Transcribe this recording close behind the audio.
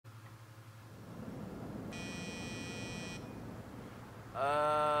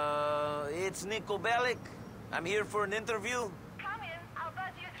it's Nico Bellic. I'm here for an interview. Come in, I'll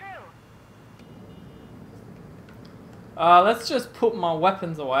buzz you through. Let's just put my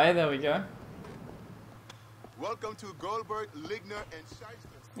weapons away. There we go. Welcome to Goldberg, Ligner, and Shyster.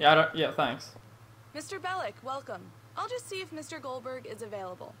 Yeah, thanks. Mr. Bellic, welcome. I'll just see if Mr. Goldberg is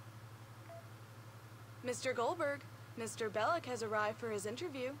available. Mr. Goldberg, Mr. Bellic has arrived for his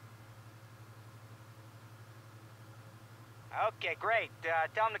interview. Okay, great.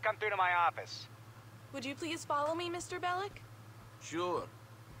 Tell him to come through to my office. Would you please follow me, Mr. Bellic? Sure.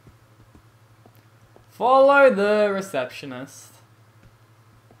 Follow the receptionist.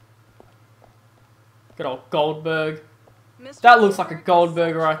 Good old Goldberg. Mr. That looks like a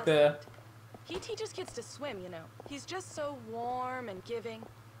Goldberg Goldberg right there. He teaches kids to swim, you know. He's just so warm and giving.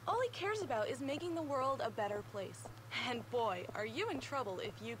 All he cares about is making the world a better place. And boy, are you in trouble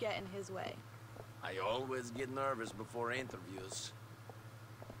if you get in his way. I always get nervous before interviews.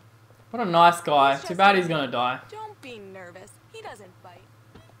 What a nice guy. Too bad he's gonna die. Don't be nervous. He doesn't bite.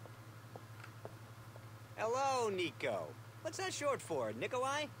 Hello, Nico. What's that short for,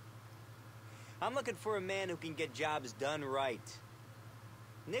 Nikolai? I'm looking for a man who can get jobs done right.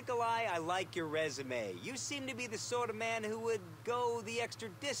 Nikolai, I like your resume. You seem to be the sort of man who would go the extra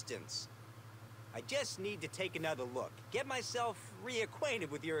distance. I just need to take another look. Get myself reacquainted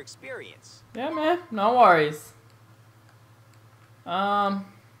with your experience. Yeah, man. No worries.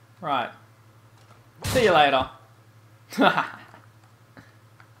 Right. See you later.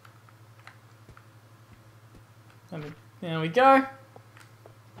 There we go.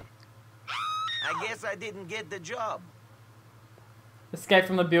 I guess I didn't get the job. Escape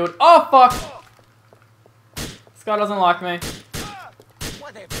from the build. Oh, fuck! This guy doesn't like me.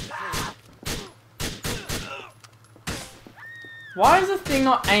 Why does this thing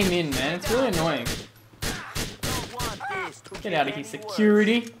not aim in, man? It's really annoying. Get out of here,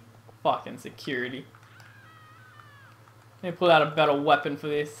 security. Fucking security. Let me pull out a better weapon for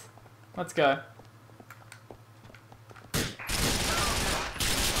this. Let's go.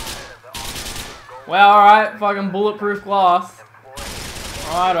 Well, alright. Fucking bulletproof glass.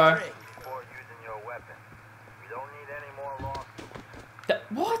 Righto.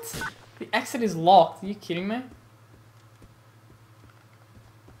 What? The exit is locked. Are you kidding me?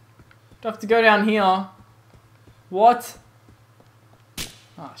 Do I have to go down here? What?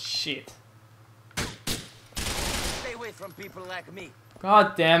 Oh, shit. Stay away from people like me.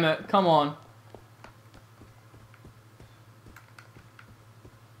 God damn it. Come on.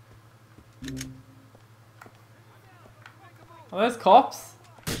 Are those cops?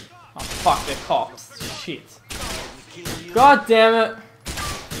 Oh, fuck, they're cops. Shit. God damn it.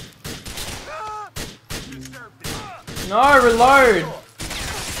 No, reload.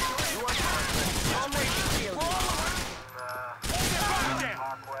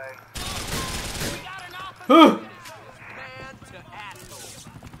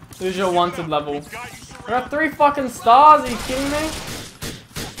 Here's your wanted level. We're at 3 fucking stars, are you kidding me?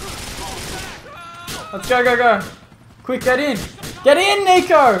 Let's go, go, go. Quick, get in. Get in,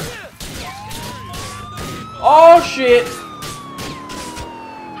 Nico! Oh, shit.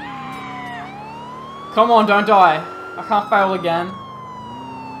 Come on, don't die. I can't fail again.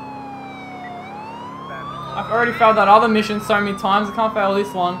 I've already failed that other mission so many times, I can't fail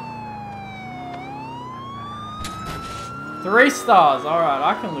this one. 3 stars, alright,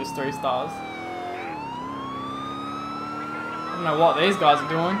 I can lose 3 stars. I don't know what these guys are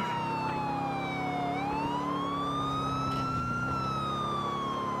doing.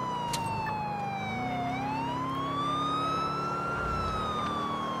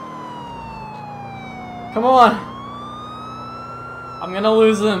 Come on! I'm gonna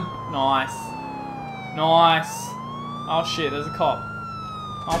lose them. Nice. Nice. Oh shit, there's a cop.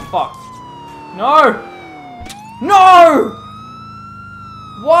 Oh fuck. No! No!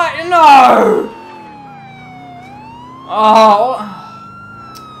 What? No! Oh.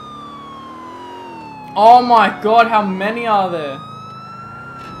 Oh my god, how many are there?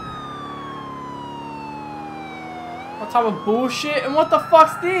 What type of bullshit? And what the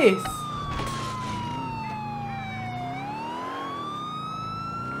fuck's this?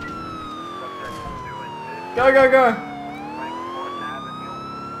 Go, go, go!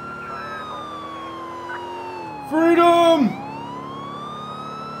 Freedom!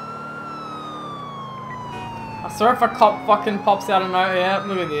 I swear if a cop fucking pops out of nowhere, yeah,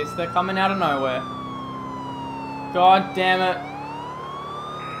 look at this, they're coming out of nowhere. God damn it.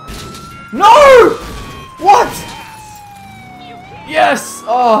 No! What? Yes!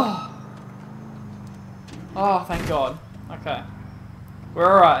 Oh! Oh, thank God. Okay. We're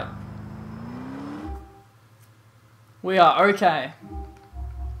alright. We are okay.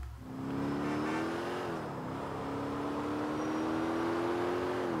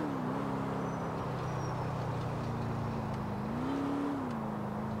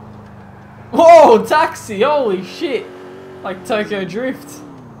 Whoa, taxi! Holy shit! Like Tokyo Drift.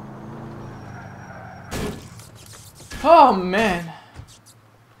 Oh man.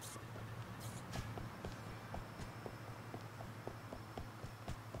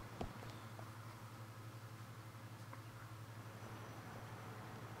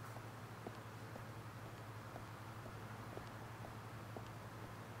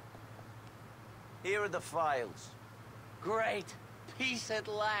 Here are the files. Great. Peace at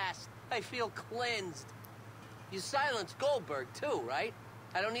last. I feel cleansed. You silenced Goldberg too, right?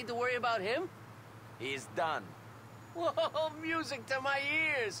 I don't need to worry about him? He's done. Whoa, music to my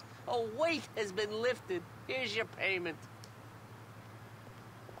ears. A weight has been lifted. Here's your payment.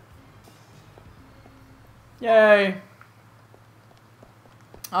 Yay.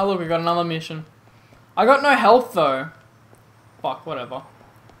 Oh look, we got another mission. I got no health though. Fuck, whatever.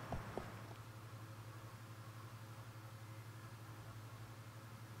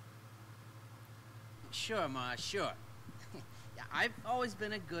 Sure, Ma, sure. Yeah, I've always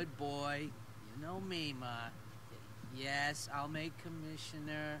been a good boy. You know me, Ma. Yes, I'll make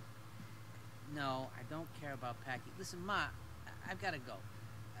commissioner. No, I don't care about packing. Listen, Ma, I've got to go.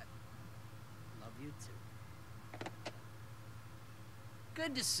 Love you, too.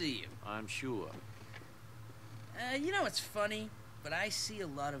 Good to see you. I'm sure. You know, it's funny, but I see a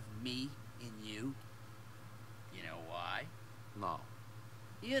lot of me in you. You know why? No.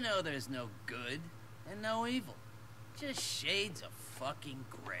 You know there's no good and no evil. Just shades of fucking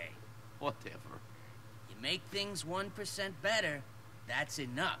gray. Whatever. You make things 1% better, that's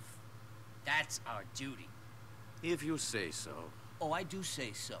enough. That's our duty. If you say so. Oh, I do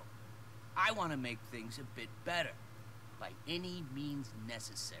say so. I want to make things a bit better, by any means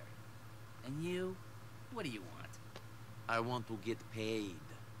necessary. And you, what do you want? I want to get paid.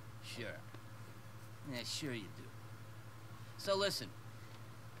 Sure. Yeah, sure you do. So listen,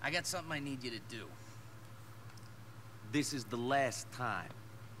 I got something I need you to do. This is the last time.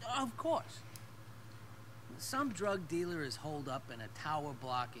 Of course. Some drug dealer is holed up in a tower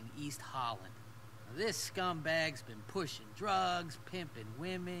block in East Holland. Now, this scumbag's been pushing drugs, pimping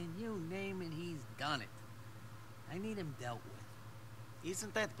women, you name it, he's done it. I need him dealt with.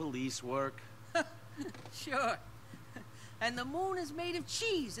 Isn't that police work? Sure. And the moon is made of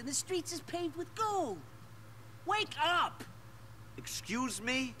cheese and the streets is paved with gold. Wake up! Excuse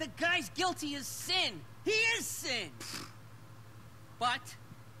me? The guy's guilty as sin. He is sin. But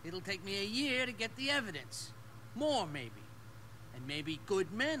it'll take me a year to get the evidence. More, maybe. And maybe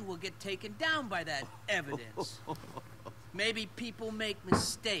good men will get taken down by that evidence. Maybe people make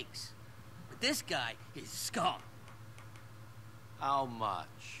mistakes. But this guy is scum. How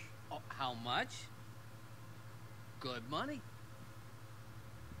much? Oh, how much? Good money.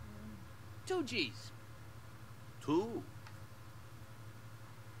 2 G's. 2?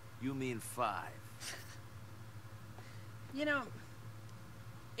 You mean 5? You know,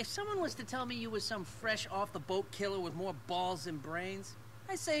 if someone was to tell me you was some fresh off the boat killer with more balls than brains,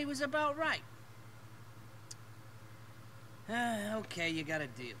 I'd say he was about right. Okay, you got a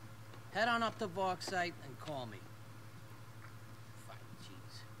deal. Head on up to Vark site and call me. 5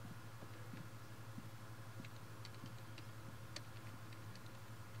 G's.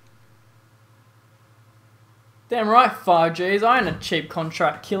 Damn right, 5Gs. I ain't a cheap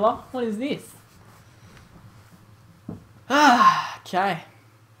contract killer. What is this? Okay.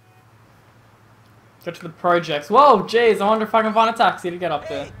 Go to the projects. Whoa, jeez, I wonder if I can find a taxi to get up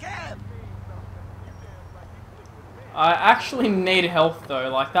there. Hey, Cab! I actually need health though,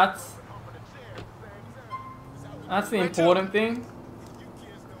 like that's the important thing.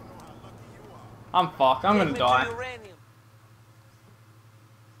 I'm fucked, I'm gonna die.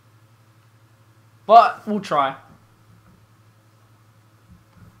 But we'll try.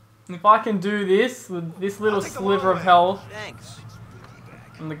 If I can do this with this little sliver of health, Thanks.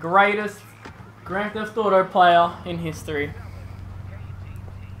 I'm the greatest Grand Theft Auto player in history.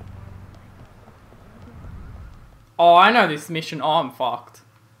 Oh, I know this mission. Oh, I'm fucked.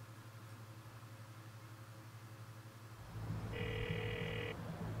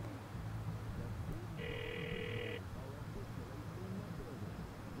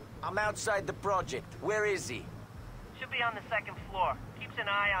 I'm outside the project. Where is he? Should be on the 2nd floor. Keeps an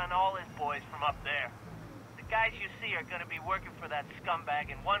eye on all his boys from up there. The guys you see are gonna be working for that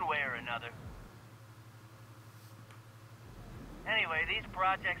scumbag in one way or another. Anyway, these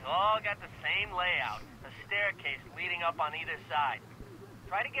projects all got the same layout. A staircase leading up on either side.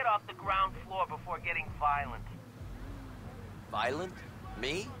 Try to get off the ground floor before getting violent. Violent?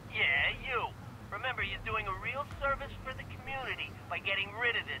 Me? Yeah, you. Remember, you're doing a real service for the community by getting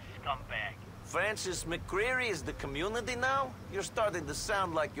rid of this scumbag. Francis McCreary is the community now? You're starting to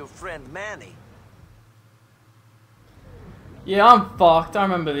sound like your friend Manny. Yeah, I'm fucked. I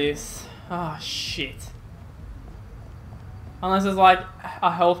remember this. Ah, shit. Unless there's like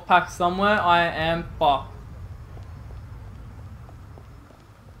a health pack somewhere, I am fucked.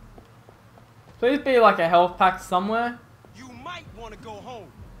 Please be like a health pack somewhere. You might want to go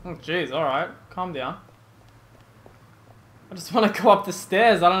home. Oh, jeez, alright. Calm down. I just want to go up the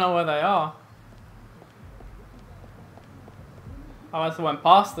stairs. I don't know where they are. I just went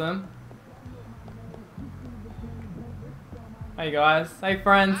past them. Hey guys. Hey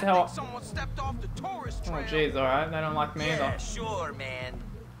friends. How? Someone stepped off the tourist Oh trail. jeez, alright. They don't like me Yeah, either. sure, man.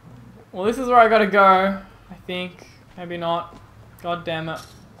 Well, this is where I gotta go. I think. Maybe not. God damn it.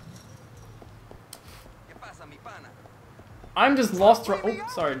 I'm just lost right. Oh,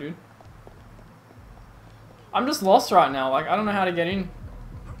 sorry, dude. I'm just lost right now. Like, I don't know how to get in.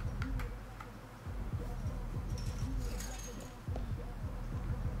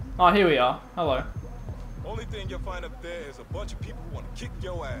 Oh, here we are. Hello. Only thing you'll find up there is a bunch of people who want to kick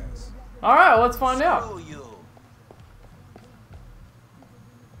your ass. Alright, let's find out. Screw you.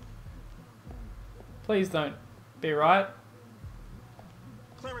 Please don't be right.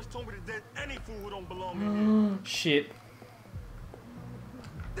 Clarence told me that there's any fool who don't belong in here. Shit.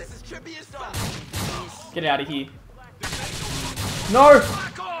 This is trippy as fuck. Get out of here. No!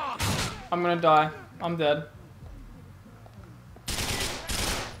 I'm gonna die. I'm dead.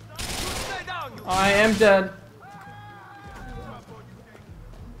 I am dead.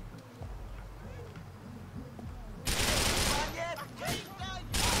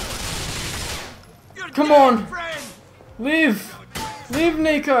 Come on! Live! Live,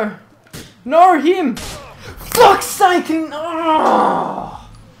 Nico! No, him! Fuck's sake! Oh!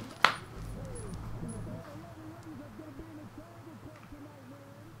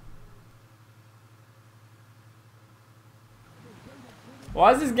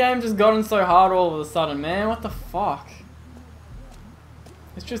 Why has this game just gotten so hard all of a sudden, man? What the fuck?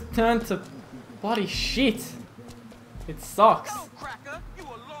 It's just turned to bloody shit. It sucks.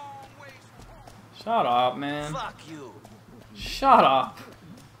 Shut up, man. Fuck you. Shut up.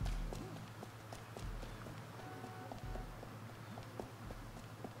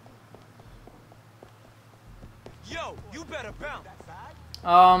 Yo, you better bounce.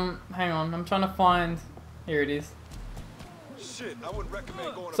 Hang on. I'm trying to find... Here it is. Shit, I wouldn't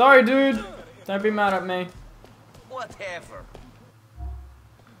recommend going. Sorry, dude. Don't be mad at me. Whatever.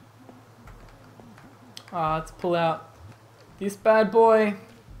 Let's pull out this bad boy.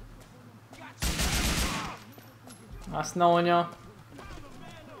 Nice knowing ya.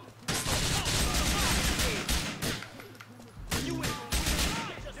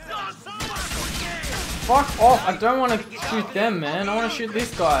 Fuck off. I don't want to shoot them, man. I want to shoot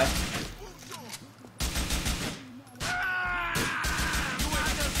this guy.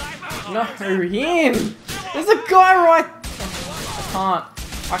 No, him! There's a guy right...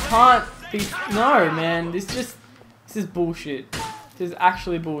 I can't be... No, man. This is bullshit. This is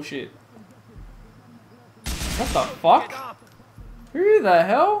actually bullshit. What the fuck? Who the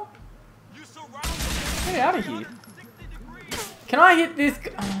hell? Get out of here. Can I hit this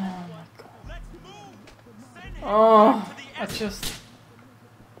guy? Oh my god. Oh, I just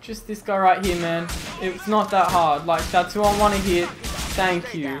this guy right here, man. It's not that hard. Like, that's who I want to hit.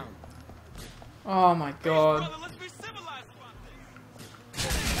 Thank you. Oh my god.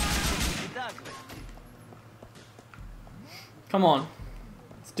 Come on.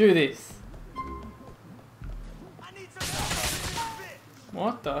 Let's do this.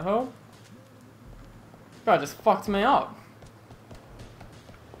 What the hell? Guy just fucked me up.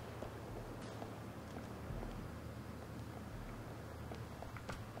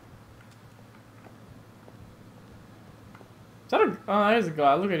 Is that a... Oh, there's a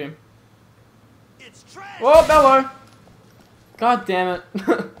guy. Look at him. Oh, hello. God damn it.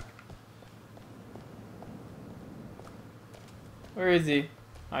 Where is he?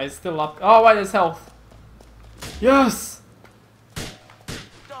 Oh, he's still up. Oh, wait, there's health. Yes!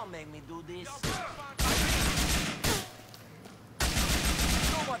 Don't make me do this.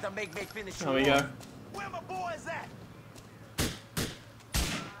 You don't want to make me finish. There we go. Where my boys at?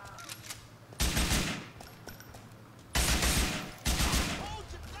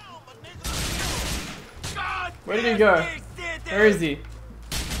 Where did he go? Where is he?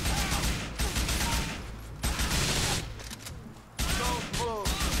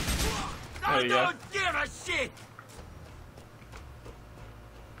 There you go. Don't give a shit.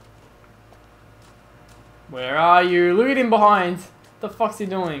 Where are you? Look at him behind. What the fuck's he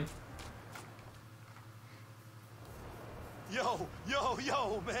doing? Yo,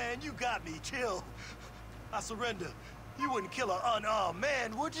 yo, man, you got me. Chill. I surrender. You wouldn't kill an unarmed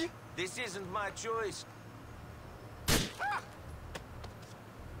man, would you? This isn't my choice.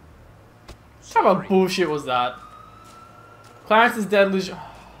 What type of bullshit was that? Clarence is dead, Lucia.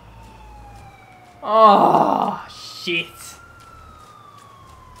 Oh, shit.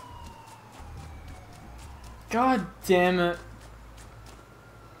 God damn it.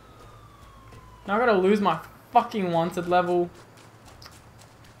 Now I gotta lose my fucking wanted level.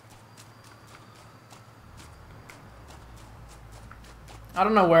 I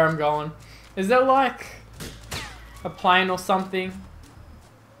don't know where I'm going. Is there like a plane or something?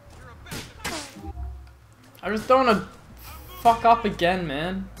 I just don't want to fuck up again,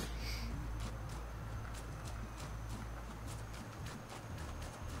 man.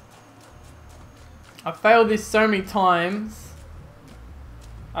 I failed this so many times.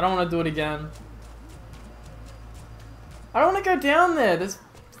 I don't want to do it again. I don't want to go down there. There's...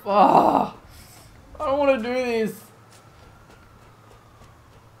 Oh, I don't want to do this.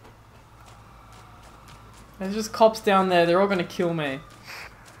 There's just cops down there. They're all going to kill me.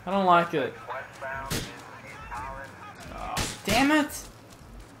 I don't like it. Oh, damn it.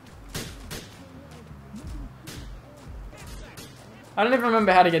 I don't even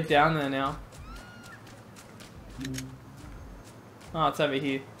remember how to get down there now. Oh, it's over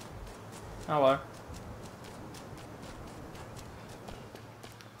here. Hello.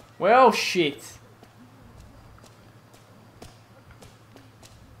 Well, shit.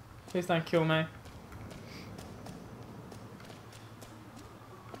 Please don't kill me.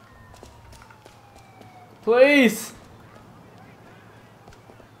 Please!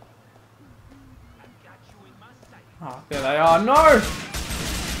 Oh, there they are. No!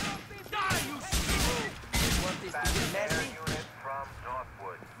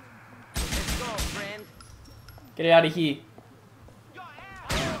 Get out of here.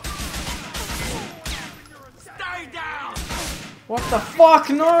 Stay down! What the fuck?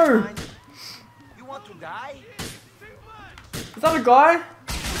 No! You want to die? Is that a guy?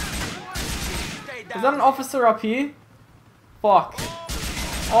 Stay down. Is that an officer up here? Fuck.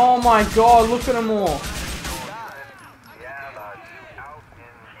 Oh my god, look at them all.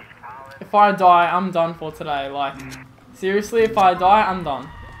 If I die, I'm done for today. Like, seriously, if I die, I'm done.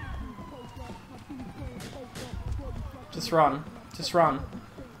 Just run. Just run.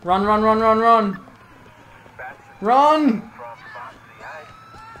 Run, run, run, run, run. Run!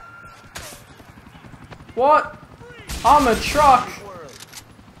 What? I'm a truck.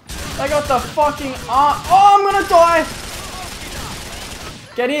 They got the fucking arm. Oh, I'm gonna die!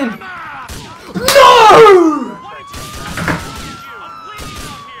 Get in. No!